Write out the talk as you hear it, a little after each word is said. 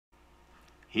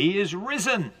He is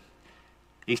risen.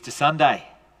 Easter Sunday,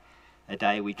 a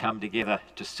day we come together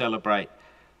to celebrate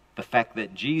the fact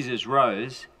that Jesus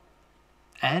rose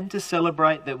and to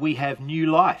celebrate that we have new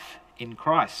life in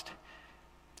Christ.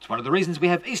 It's one of the reasons we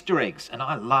have Easter eggs, and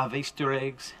I love Easter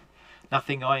eggs.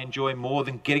 Nothing I enjoy more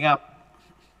than getting up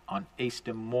on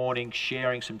Easter morning,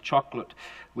 sharing some chocolate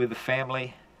with the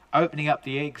family, opening up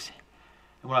the eggs,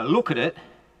 and when I look at it,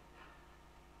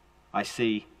 I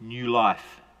see new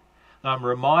life. And I'm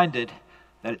reminded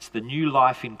that it's the new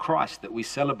life in Christ that we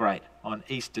celebrate on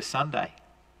Easter Sunday.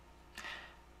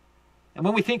 And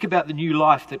when we think about the new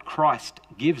life that Christ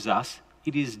gives us,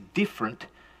 it is different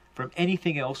from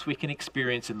anything else we can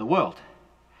experience in the world.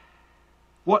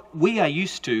 What we are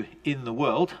used to in the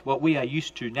world, what we are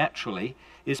used to naturally,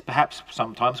 is perhaps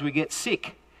sometimes we get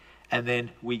sick and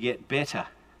then we get better.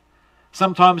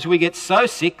 Sometimes we get so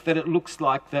sick that it looks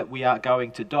like that we are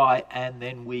going to die and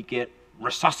then we get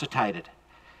resuscitated.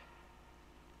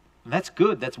 And that's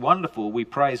good, that's wonderful. We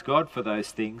praise God for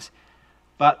those things.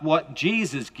 But what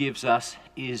Jesus gives us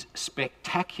is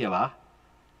spectacular,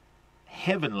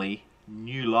 heavenly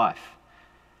new life.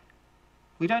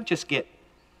 We don't just get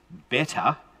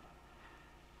better,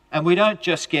 and we don't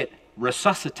just get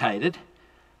resuscitated.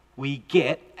 We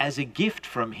get, as a gift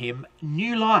from Him,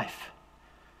 new life.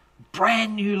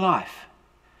 Brand new life.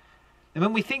 And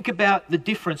when we think about the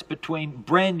difference between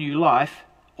brand new life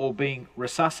or being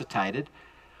resuscitated,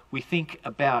 we think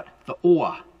about the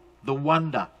awe, the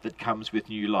wonder that comes with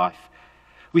new life.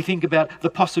 We think about the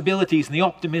possibilities and the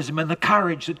optimism and the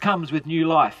courage that comes with new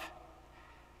life.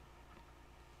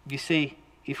 You see,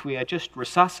 if we are just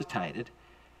resuscitated,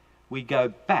 we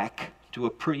go back to a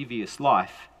previous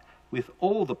life with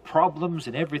all the problems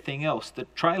and everything else that's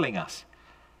trailing us.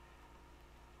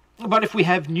 But if we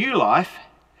have new life,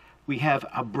 we have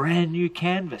a brand new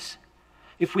canvas.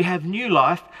 If we have new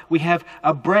life, we have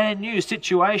a brand new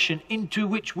situation into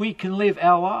which we can live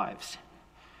our lives.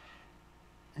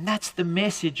 And that's the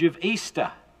message of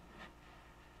Easter.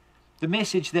 The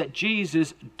message that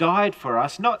Jesus died for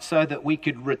us, not so that we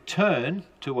could return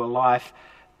to a life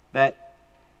that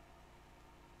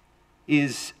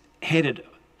is headed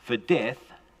for death,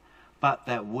 but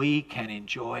that we can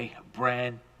enjoy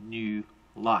brand new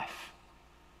life.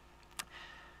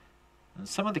 And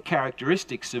some of the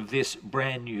characteristics of this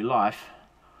brand new life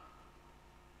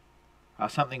are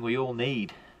something we all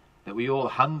need, that we all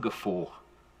hunger for.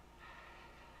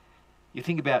 You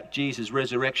think about Jesus'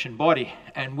 resurrection body,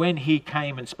 and when He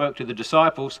came and spoke to the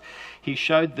disciples, He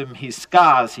showed them His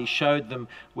scars, He showed them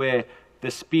where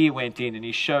the spear went in, and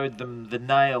He showed them the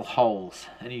nail holes,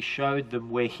 and He showed them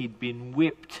where He'd been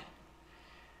whipped,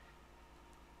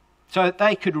 so that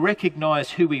they could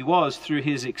recognize who He was through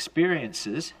His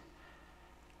experiences.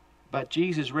 But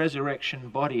Jesus' resurrection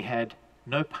body had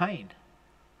no pain.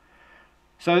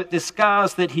 So the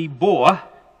scars that He bore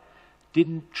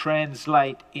didn't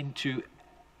translate into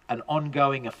an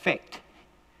ongoing effect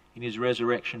in His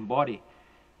resurrection body,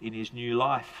 in His new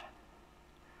life.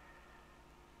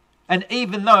 And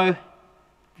even though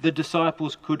the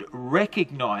disciples could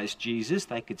recognize Jesus,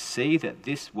 they could see that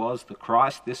this was the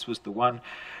Christ, this was the one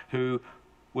who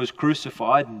was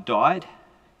crucified and died,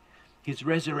 His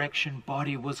resurrection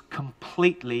body was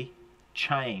completely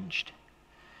changed.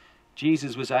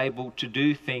 Jesus was able to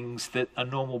do things that a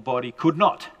normal body could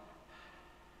not.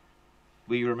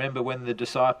 We remember when the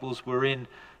disciples were in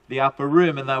the upper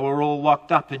room and they were all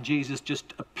locked up and Jesus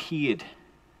just appeared.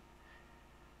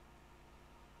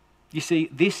 You see,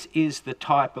 this is the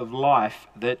type of life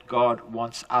that God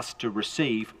wants us to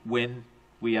receive when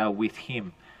we are with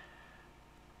Him.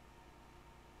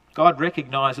 God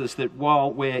recognizes that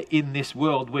while we're in this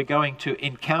world, we're going to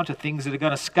encounter things that are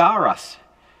going to scar us.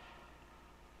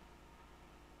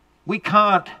 We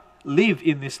can't live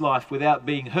in this life without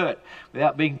being hurt,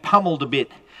 without being pummeled a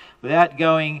bit, without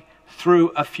going through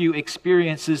a few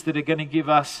experiences that are going to give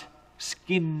us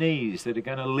skin knees, that are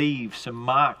going to leave some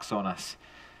marks on us.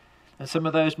 And some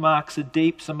of those marks are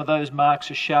deep, some of those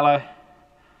marks are shallow.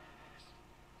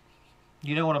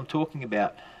 You know what I'm talking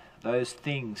about, those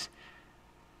things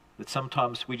that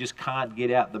sometimes we just can't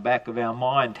get out the back of our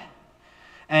mind.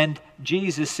 And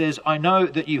Jesus says, I know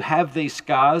that you have these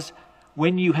scars.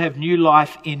 When you have new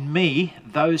life in me,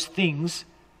 those things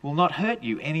will not hurt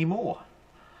you anymore.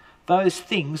 Those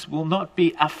things will not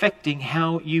be affecting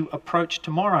how you approach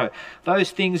tomorrow.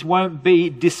 Those things won't be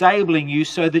disabling you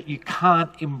so that you can't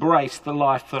embrace the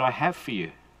life that I have for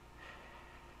you.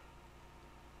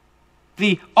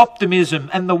 The optimism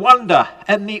and the wonder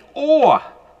and the awe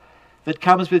that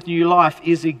comes with new life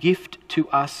is a gift to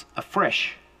us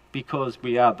afresh. because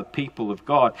we are the people of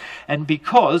God, and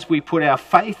because we put our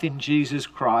faith in Jesus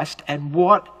Christ and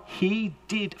what he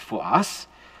did for us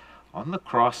on the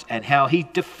cross and how he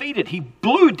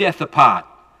blew death apart.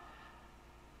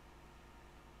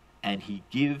 And he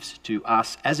gives to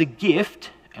us as a gift,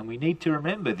 and we need to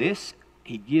remember this,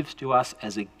 he gives to us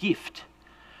as a gift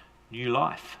new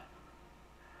life.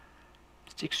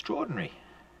 It's extraordinary.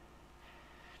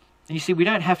 And you see, we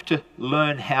don't have to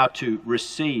learn how to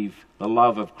receive the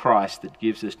love of Christ that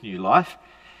gives us new life.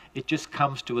 It just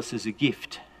comes to us as a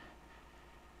gift.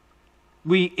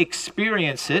 We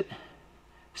experience it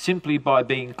simply by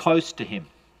being close to him.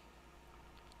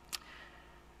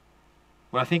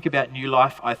 When I think about new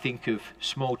life, I think of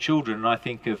small children, and I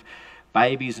think of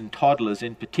babies and toddlers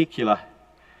in particular.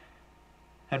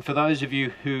 And for those of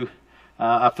you who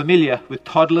are familiar with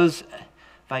toddlers,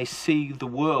 they see the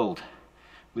world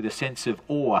with a sense of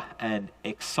awe and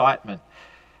excitement.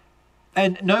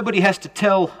 And nobody has to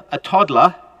tell a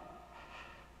toddler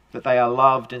that they are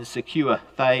loved and secure.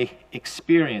 They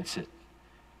experience it.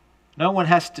 No one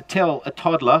has to tell a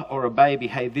toddler or a baby,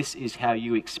 hey, this is how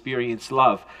you experience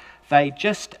love. They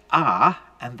just are,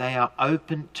 and they are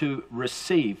open to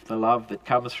receive the love that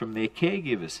comes from their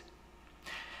caregivers.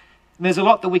 And there's a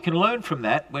lot that we can learn from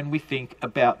that when we think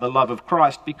about the love of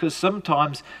Christ, because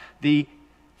sometimes the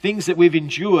things that we've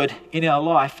endured in our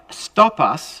life stop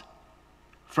us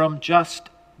from just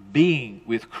being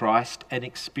with Christ and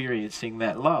experiencing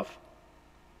that love.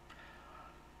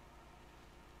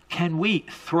 Can we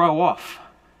throw off,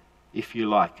 if you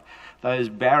like, those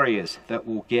barriers that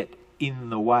will get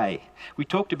in the way? We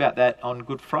talked about that on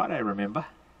Good Friday, remember?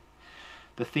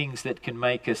 The things that can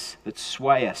make us, that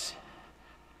sway us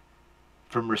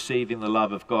from receiving the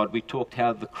love of God. We talked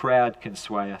how the crowd can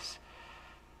sway us,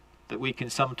 that we can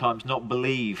sometimes not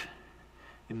believe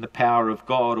in the power of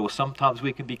God, or sometimes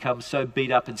we can become so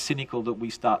beat up and cynical that we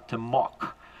start to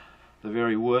mock the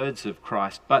very words of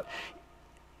Christ. But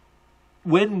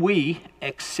when we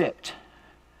accept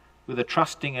with a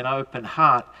trusting and open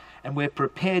heart, and we're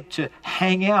prepared to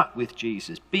hang out with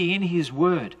Jesus, be in his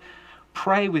word,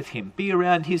 pray with him, be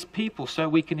around his people so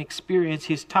we can experience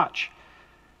his touch,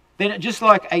 then just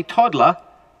like a toddler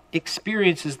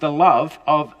experiences the love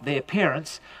of their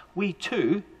parents, we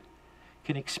too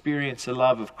can experience the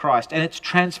love of Christ, and it's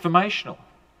transformational.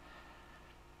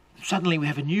 Suddenly we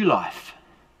have a new life.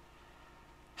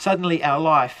 Suddenly our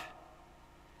life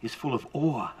is full of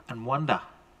awe and wonder.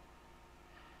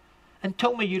 And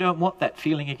tell me you don't want that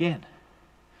feeling again.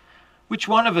 Which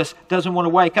one of us doesn't want to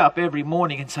wake up every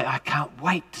morning and say, I can't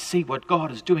wait to see what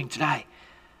God is doing today.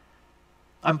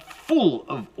 I'm full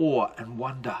of awe and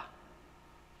wonder.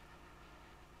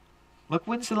 Look,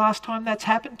 when's the last time that's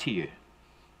happened to you?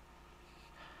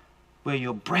 Where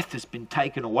your breath has been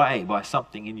taken away by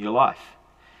something in your life.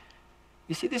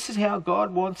 You see, this is how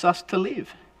God wants us to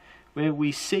live, where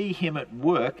we see him at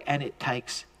work and it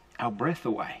takes our breath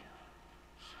away.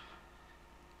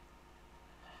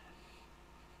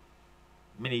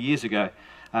 Many years ago,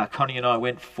 Connie and I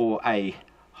went for a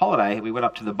holiday. We went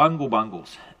up to the Bungle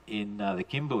Bungles in the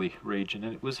Kimberley region,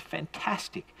 and it was a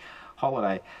fantastic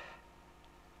holiday.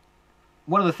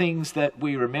 One of the things that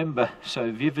we remember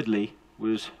so vividly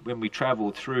was when we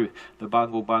travelled through the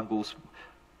Bungle Bungles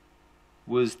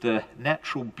was the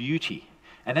natural beauty.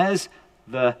 And as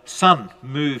the sun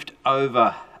moved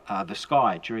over the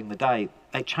sky during the day,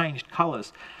 they changed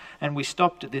colours. And we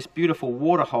stopped at this beautiful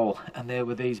waterhole, and there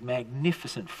were these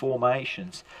magnificent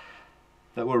formations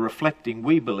that were reflecting,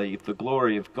 we believe, the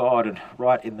glory of God. And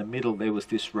right in the middle there was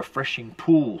this refreshing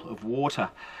pool of water.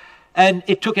 And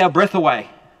it took our breath away,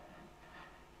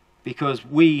 because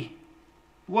we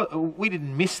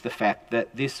didn't miss the fact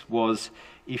that this was,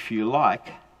 if you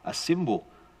like, a symbol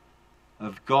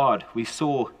of God. We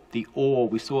saw the awe,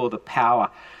 we saw the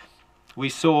power, we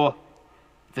saw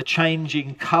the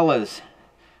changing colours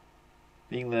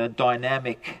being the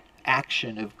dynamic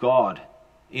action of God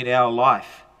in our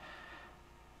life.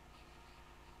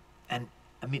 And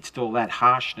amidst all that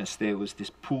harshness, there was this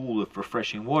pool of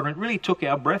refreshing water, and it really took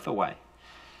our breath away.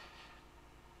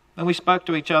 And we spoke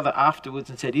to each other afterwards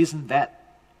and said, isn't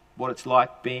that what it's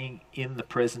like being in the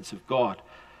presence of God,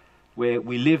 where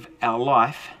we live our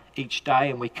life each day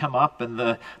and we come up and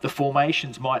the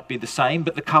formations might be the same,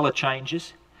 but the colour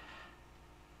changes.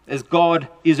 As God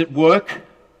is at work,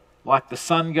 like the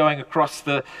sun going across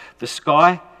the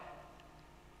sky,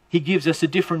 he gives us a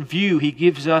different view. He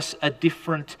gives us a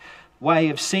different way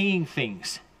of seeing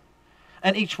things.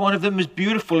 And each one of them is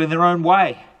beautiful in their own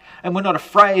way. And we're not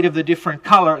afraid of the different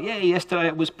colour. Yeah, yesterday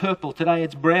it was purple, today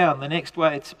it's brown, the next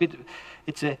way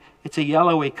it's a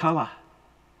yellowy colour.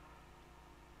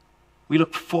 We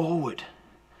look forward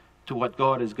to what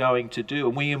God is going to do,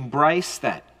 and we embrace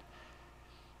that.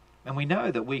 And we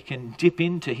know that we can dip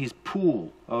into his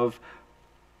pool of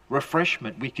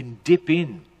refreshment. We can dip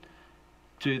in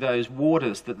to those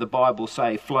waters that the Bible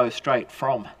say flow straight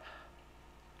from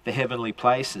the heavenly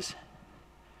places.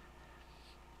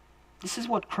 This is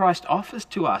what Christ offers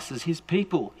to us as his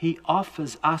people. He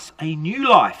offers us a new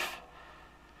life.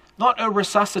 Not a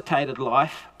resuscitated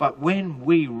life, but when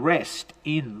we rest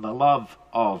in the love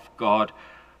of God,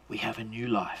 we have a new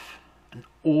life. An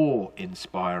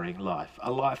awe-inspiring life.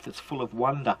 A life that's full of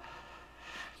wonder.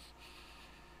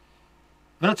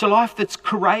 And it's a life that's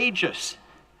courageous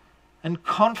and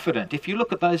confident. If you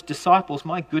look at those disciples,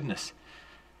 my goodness,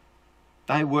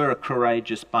 they were a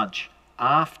courageous bunch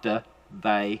after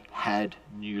they had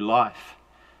new life.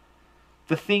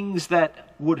 The things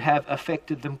that would have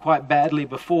affected them quite badly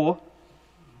before,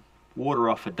 water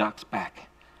off a duck's back.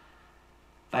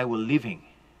 They were living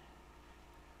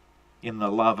in the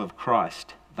love of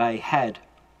Christ. They had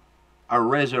a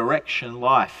resurrection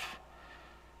life.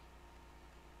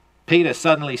 Peter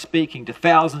suddenly speaking to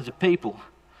thousands of people.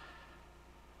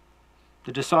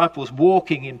 The disciples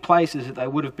walking in places that they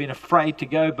would have been afraid to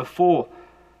go before,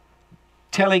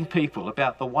 telling people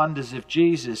about the wonders of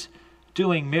Jesus,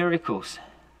 doing miracles.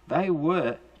 They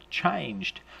were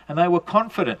changed and they were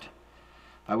confident.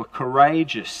 They were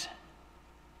courageous.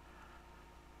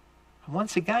 And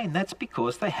once again, that's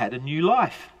because they had a new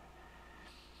life.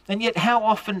 And yet how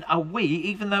often are we,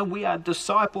 even though we are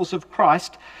disciples of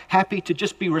Christ, happy to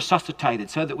just be resuscitated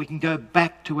so that we can go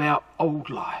back to our old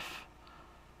life?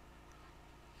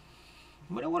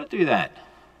 We don't want to do that.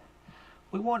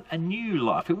 We want a new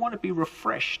life. We want to be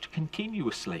refreshed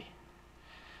continuously.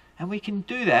 And we can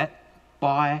do that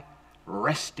by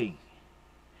resting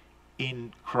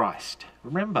in Christ.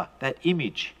 Remember that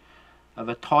image of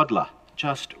a toddler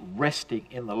just resting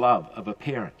in the love of a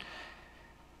parent.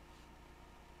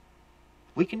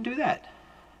 We can do that.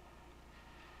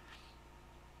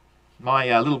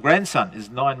 My little grandson is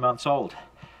 9 months old.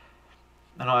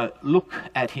 And I look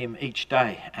at him each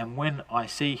day, and when I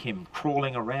see him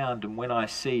crawling around and when I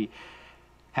see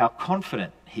how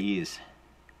confident he is,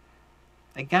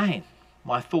 again,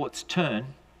 my thoughts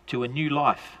turn to a new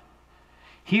life.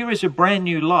 Here is a brand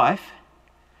new life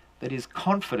that is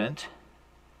confident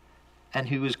and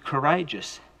who is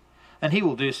courageous. And he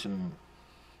will do some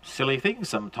silly things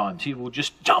sometimes. He will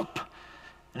just jump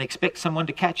and expect someone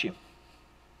to catch him.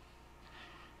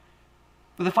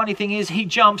 But the funny thing is, he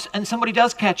jumps and somebody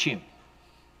does catch him.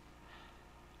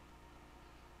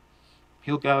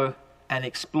 He'll go and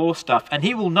explore stuff, and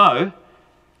he will know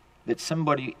that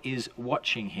somebody is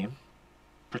watching him,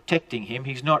 protecting him.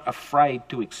 He's not afraid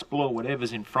to explore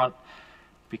whatever's in front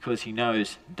because he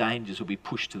knows dangers will be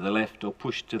pushed to the left or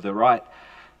pushed to the right,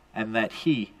 and that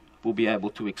he will be able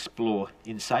to explore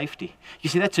in safety. You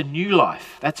see, that's a new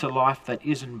life. That's a life that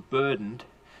isn't burdened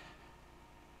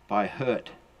by hurt.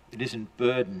 It isn't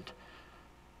burdened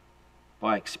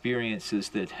by experiences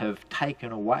that have taken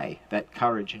away that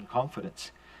courage and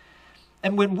confidence.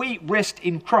 And when we rest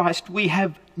in Christ, we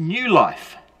have new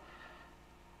life,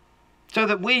 so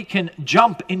that we can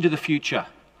jump into the future.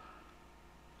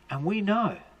 And we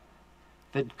know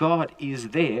that God is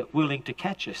there willing to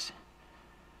catch us.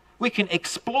 We can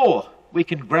explore. We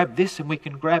can grab this and we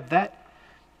can grab that.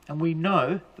 And we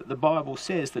know that the Bible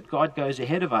says that God goes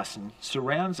ahead of us and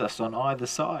surrounds us on either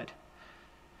side.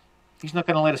 He's not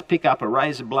going to let us pick up a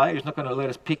razor blade. He's not going to let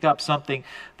us pick up something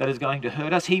that is going to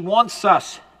hurt us. He wants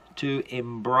us to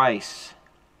embrace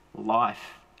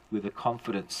life with a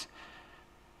confidence,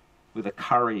 with a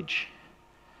courage.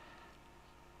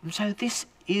 And so this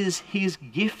is his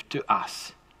gift to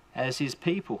us as his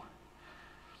people.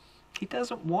 He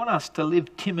doesn't want us to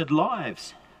live timid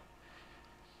lives.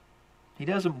 He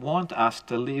doesn't want us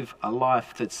to live a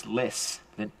life that's less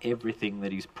than everything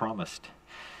that he's promised.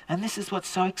 And this is what's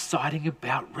so exciting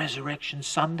about Resurrection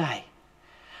Sunday.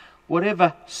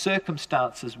 Whatever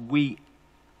circumstances we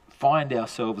find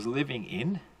ourselves living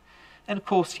in, and of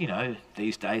course, you know,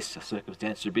 these days the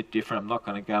circumstances are a bit different. I'm not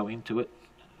going to go into it.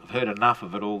 I've heard enough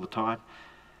of it all the time.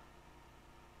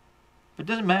 But it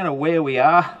doesn't matter where we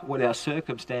are, what our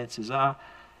circumstances are,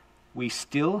 we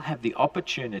still have the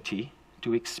opportunity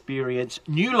to experience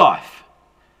new life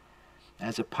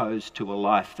as opposed to a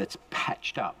life that's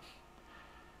patched up.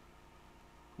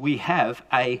 We have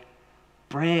a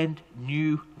brand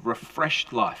new,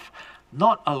 refreshed life,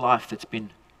 not a life that's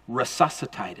been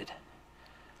resuscitated.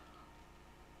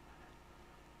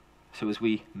 So as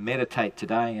we meditate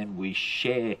today and we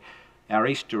share our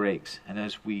Easter eggs, and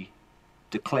as we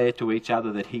declare to each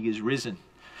other that he is risen,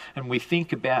 and we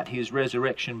think about his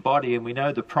resurrection body, and we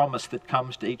know the promise that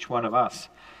comes to each one of us,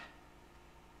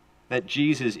 that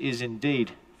Jesus is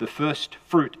indeed the first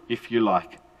fruit, if you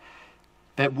like,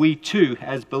 that we too,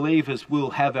 as believers,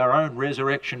 will have our own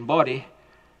resurrection body.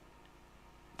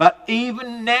 But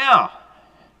even now,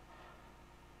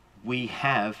 we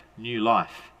have new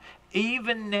life.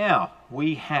 Even now,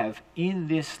 we have in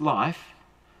this life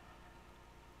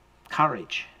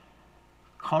courage,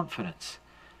 confidence.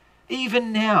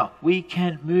 Even now, we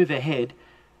can move ahead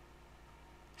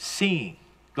seeing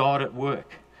God at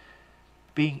work,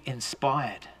 being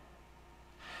inspired.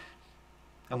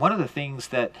 And one of the things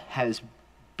that has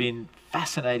been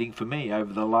fascinating for me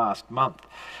over the last month,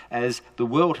 as the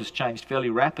world has changed fairly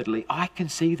rapidly, I can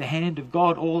see the hand of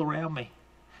God all around me.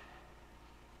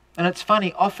 And it's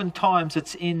funny, oftentimes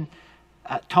it's in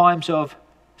times of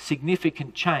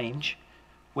significant change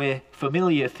where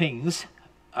familiar things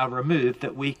are removed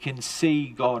that we can see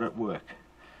God at work.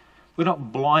 We're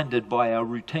not blinded by our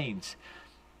routines.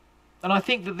 And I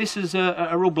think that this is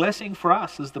a real blessing for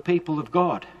us as the people of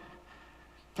God.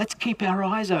 Let's keep our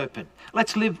eyes open.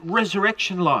 Let's live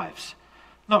resurrection lives.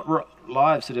 Not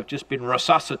lives that have just been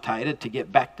resuscitated to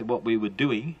get back to what we were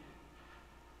doing.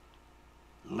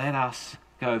 Let us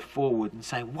go forward and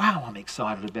say, wow, I'm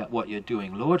excited about what you're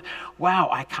doing, Lord. Wow,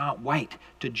 I can't wait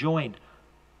to join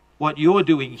what you're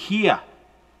doing here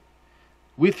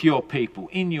with your people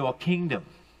in your kingdom.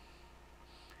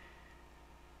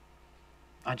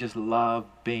 I just love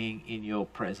being in your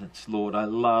presence, Lord. I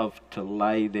love to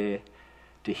lay there,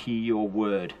 to hear your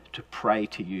word, to pray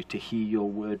to you, to hear your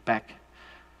word back.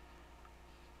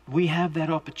 We have that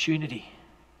opportunity,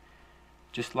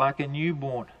 just like a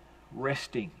newborn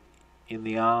resting in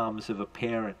the arms of a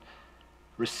parent,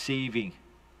 receiving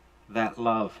that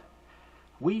love.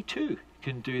 We too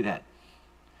can do that.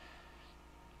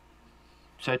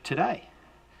 So today,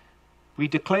 we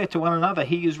declare to one another,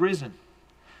 he is risen.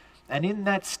 And in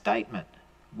that statement,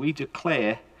 we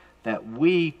declare that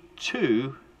we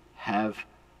too have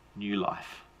new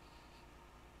life.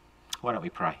 Why don't we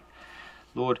pray?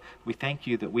 Lord, we thank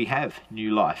you that we have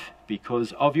new life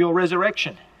because of your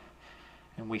resurrection.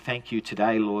 And we thank you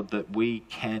today, Lord, that we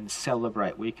can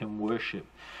celebrate, we can worship.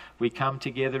 We come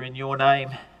together in your name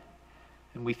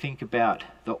and we think about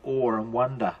the awe and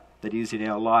wonder that is in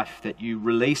our life, that you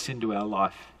release into our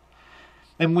life.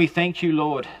 And we thank you,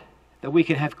 Lord, that we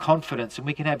can have confidence and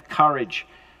we can have courage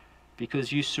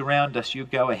because you surround us, you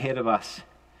go ahead of us,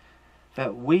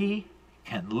 that we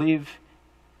can live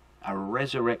a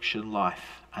resurrection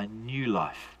life, a new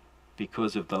life,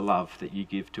 because of the love that you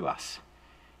give to us.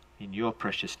 In your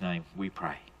precious name we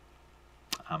pray.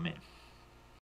 Amen.